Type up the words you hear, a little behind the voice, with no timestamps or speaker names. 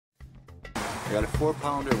Got a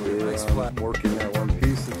 4-pounder with a nice flat. Working that one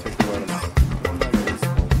piece and take one out.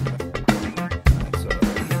 So,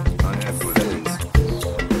 unhappy with it.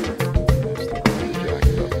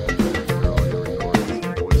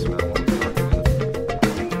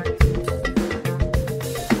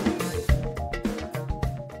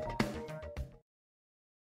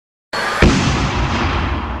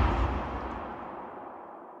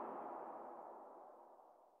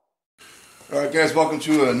 Alright guys, welcome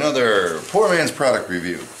to another poor man's product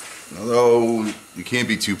review. Although you can't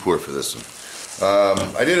be too poor for this one.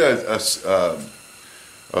 I did I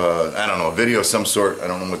don't know, a video of some sort, I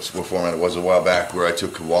don't know what format it was a while back, where I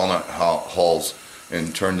took walnut hulls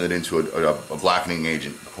and turned it into a blackening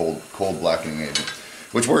agent, cold blackening agent,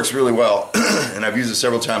 which works really well, and I've used it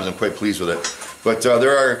several times. I'm quite pleased with it. But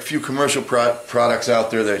there are a few commercial products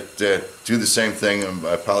out there that do the same thing.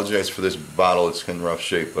 I apologize for this bottle, it's in rough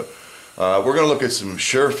shape, but we're going to look at some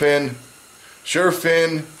Sur Fin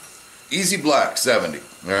EZ Black 70.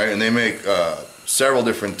 Alright, and they make several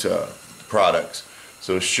different products.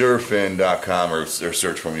 So surfin.com or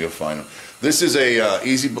search for them, you'll find them. This is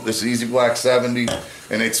EZ Black 70,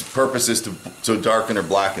 and its purpose is to darken or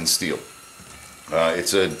blacken steel. I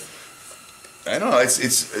don't know,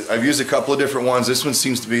 I've used a couple of different ones. This one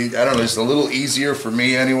seems to be, I don't know, just a little easier for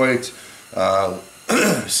me anyway.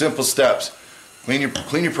 Simple steps. Clean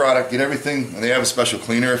your product, get everything, and they have a special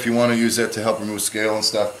cleaner if you want to use that to help remove scale and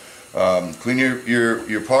stuff. Clean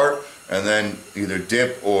your part, and then either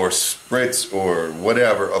dip or spritz or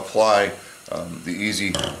whatever, apply the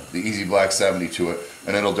EZ Black 70 to it,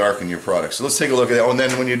 and it'll darken your product. So let's take a look at that. Oh, and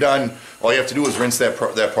then when you're done, all you have to do is rinse that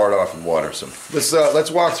part off with water. So let's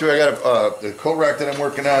walk through. I got a coat rack that I'm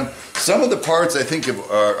working on. Some of the parts I think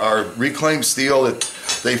are reclaimed steel that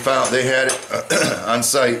they had on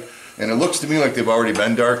site. And it looks to me like they've already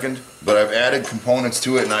been darkened, but I've added components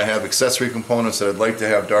to it, and I have accessory components that I'd like to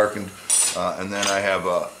have darkened, and then I have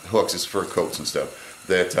hooks as fur coats and stuff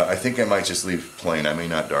that I think I might just leave plain. I may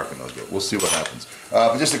not darken those, but we'll see what happens.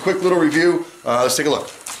 But just a quick little review. Let's take a look.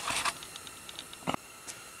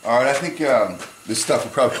 Alright, I think this stuff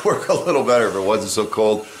would probably work a little better if it wasn't so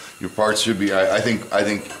cold. Your parts should be, I think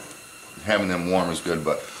having them warm is good,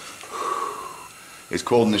 but it's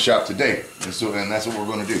cold in the shop today, and that's what we're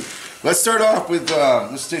going to do. Let's start off with,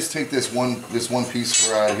 let's just take this one piece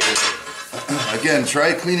out of here. Again,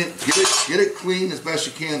 try to clean it, get it clean as best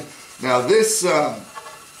you can. Now this, got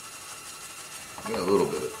a little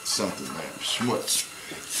bit of something there, schmutz.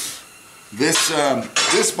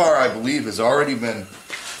 This bar, I believe, has already been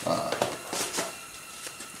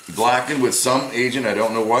blackened with some agent, I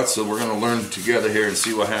don't know what, so we're going to learn together here and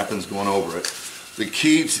see what happens going over it. The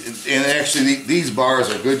keeps, and actually these bars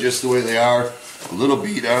are good just the way they are, a little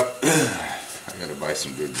beat up. I gotta buy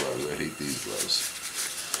some good gloves, I hate these gloves.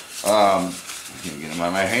 I can't get them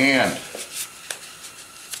on my hand.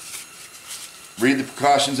 Read the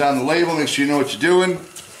precautions on the label, make sure you know what you're doing,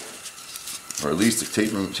 or at least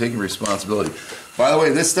taking responsibility. By the way,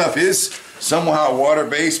 this stuff is somewhat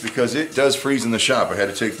water-based because it does freeze in the shop. I had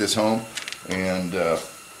to take this home and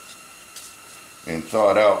thaw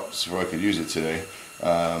it out so I could use it today.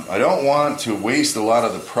 I don't want to waste a lot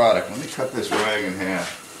of the product. Let me cut this rag in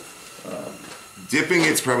half. Dipping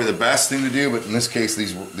it's probably the best thing to do, but in this case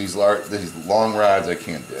these long rods I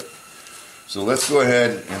can't dip. So let's go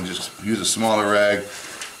ahead and just use a smaller rag.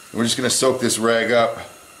 We're just going to soak this rag up.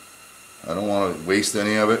 I don't want to waste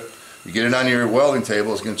any of it. You get it on your welding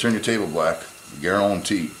table, it's going to turn your table black.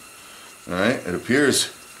 Guaranteed. Alright, it appears,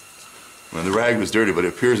 well, the rag was dirty, but it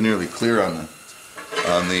appears nearly clear on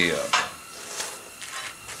the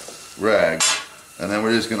rag, and then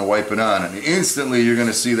we're just going to wipe it on, and instantly you're going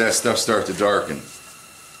to see that stuff start to darken.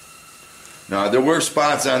 Now there were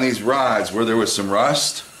spots on these rods where there was some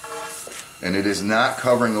rust, and it is not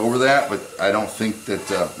covering over that, but I don't think that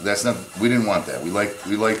that's not, we didn't want that. We like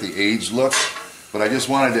the aged look, but I just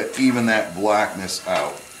wanted to even that blackness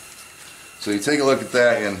out. So you take a look at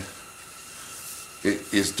that, and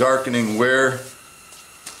it is darkening where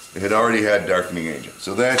it had already had darkening agent.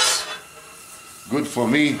 So that's good for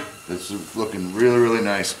me. It's looking really, really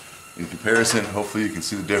nice. In comparison, hopefully you can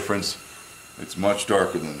see the difference. It's much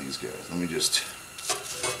darker than these guys. Let me just, I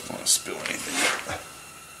don't want to spill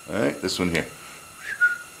anything. Alright, this one here.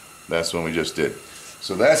 That's one we just did.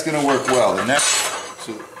 So that's going to work well. The next,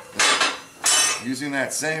 so using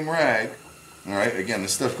that same rag, alright, again,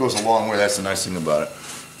 this stuff goes a long way. That's the nice thing about it.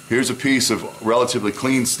 Here's a piece of relatively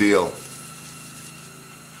clean steel.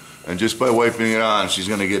 And just by wiping it on, she's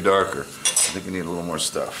going to get darker. I think I need a little more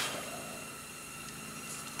stuff.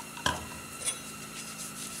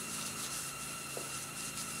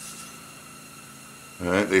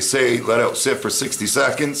 All right, they say let it sit for 60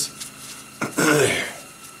 seconds.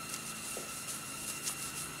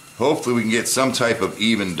 Hopefully we can get some type of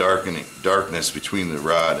even darkness between the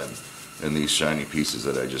rod and these shiny pieces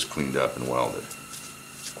that I just cleaned up and welded.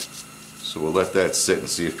 So we'll let that sit and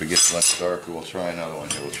see if it gets less darker. We'll try another one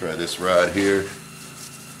here. We'll try this rod here.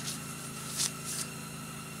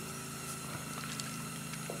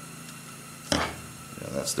 Yeah,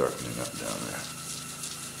 that's darkening up down there.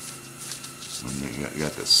 And you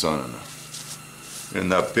got the sun in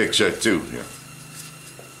the picture too here.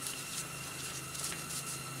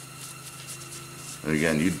 And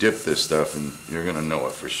again, you dip this stuff and you're going to know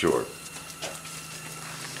it for sure.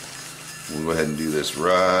 We'll go ahead and do this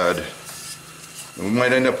rod. And we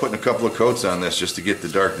might end up putting a couple of coats on this just to get the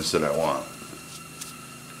darkness that I want.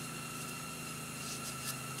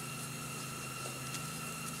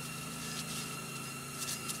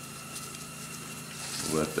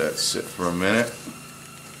 We'll let that sit for a minute.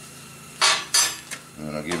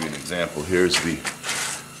 And I'll give you an example. Here's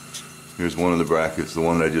one of the brackets, the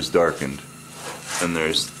one that I just darkened. And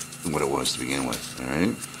there's what it was to begin with, all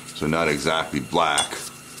right? So not exactly black,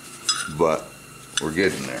 but we're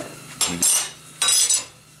getting there.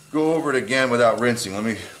 Go over it again without rinsing. Let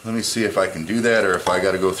me see if I can do that or if I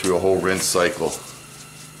got to go through a whole rinse cycle.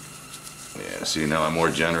 Yeah, see, now I'm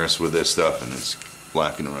more generous with this stuff and it's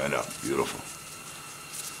blackening right up. Beautiful.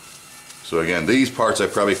 So again, these parts I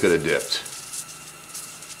probably could have dipped.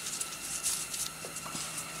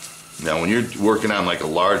 Now when you're working on like a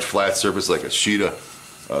large flat surface like a sheet of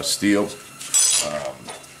steel,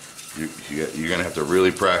 you're going to have to really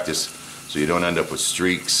practice so you don't end up with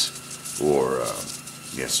streaks or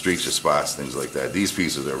streaks or spots, things like that. These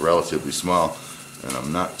pieces are relatively small and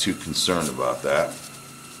I'm not too concerned about that.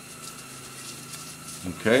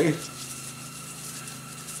 Okay,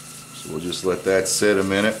 so we'll just let that sit a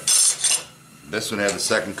minute. This one had the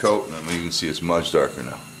second coat and you can see it's much darker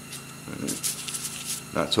now.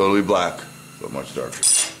 Not totally black, but much darker.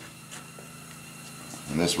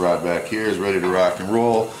 And this rod back here is ready to rock and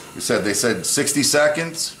roll. They said 60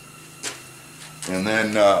 seconds, and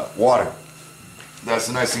then water. That's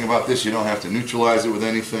the nice thing about this. You don't have to neutralize it with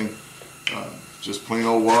anything. Just plain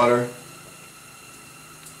old water.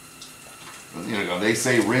 You know, they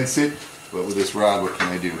say rinse it, but with this rod, what can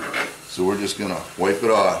I do? So we're just gonna wipe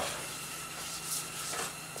it off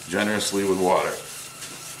generously with water.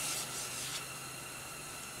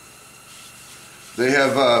 They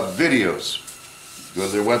have videos. Go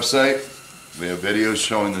to their website. They have videos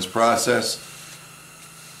showing this process.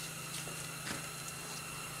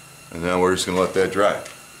 And then we're just going to let that dry.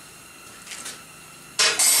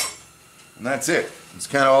 And that's it. It's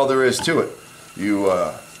kind of all there is to it. You,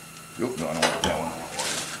 no, I don't want that one.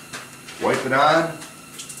 Wipe it on.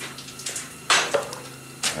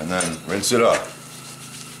 And then rinse it off.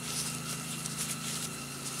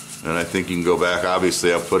 And I think you can go back.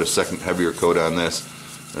 Obviously, I'll put a second heavier coat on this,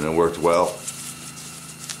 and it worked well.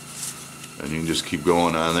 And you can just keep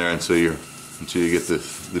going on there until you get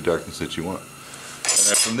the darkness that you want. And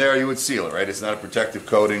then from there, you would seal it, right? It's not a protective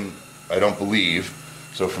coating, I don't believe.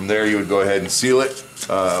 So from there, you would go ahead and seal it.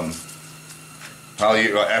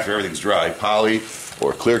 Poly, after everything's dry, poly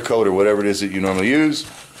or clear coat or whatever it is that you normally use.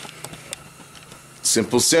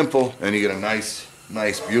 Simple, simple, and you get a nice,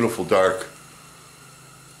 beautiful dark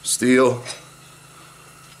steel.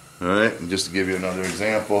 Alright, and just to give you another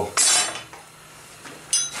example,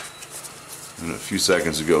 and a few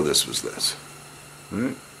seconds ago this was this.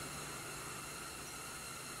 Alright,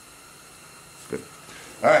 good.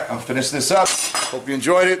 Alright, I'll finish this up. Hope you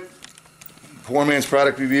enjoyed it. Poor man's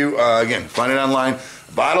product review. Again, find it online.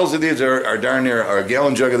 Bottles of these are darn near, a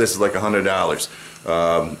gallon jug of this is like $100.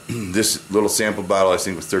 This little sample bottle I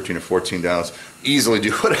think was $13 or $14. Easily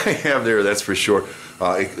do what I have there, that's for sure.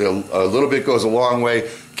 A little bit goes a long way.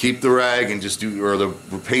 Keep the rag and just do, or the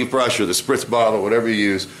paintbrush or the spritz bottle, whatever you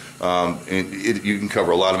use. You can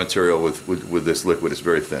cover a lot of material with this liquid. It's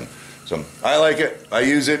very thin. So I like it. I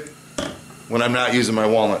use it when I'm not using my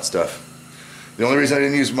walnut stuff. The only reason I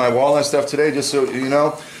didn't use my walnut stuff today, just so you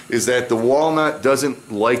know, is that the walnut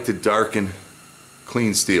doesn't like to darken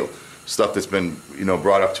clean steel. Stuff that's been,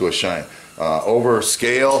 brought up to a shine. Over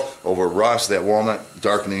scale, over rust, that walnut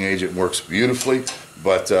darkening agent works beautifully,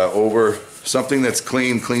 but over something that's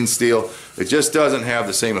clean steel, it just doesn't have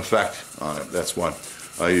the same effect on it. That's why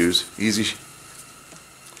I use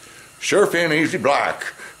Sur Fin EZ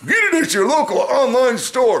Black. Get it at your local online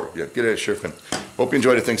store. Yeah, get it at Sur Fin. Hope you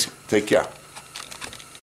enjoyed it. Thanks. Take care.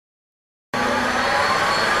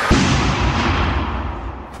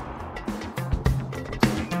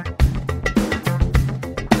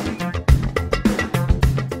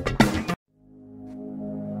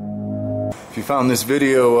 If you found this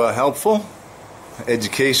video helpful,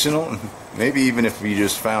 educational, maybe even if you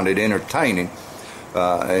just found it entertaining,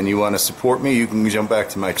 and you want to support me, you can jump back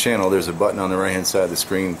to my channel. There's a button on the right hand side of the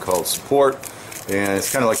screen called support, and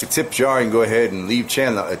it's kind of like a tip jar. You can go ahead and leave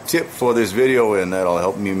channel a tip for this video, and that'll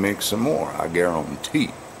help me make some more, I guarantee.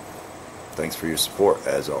 Thanks for your support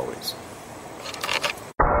as always.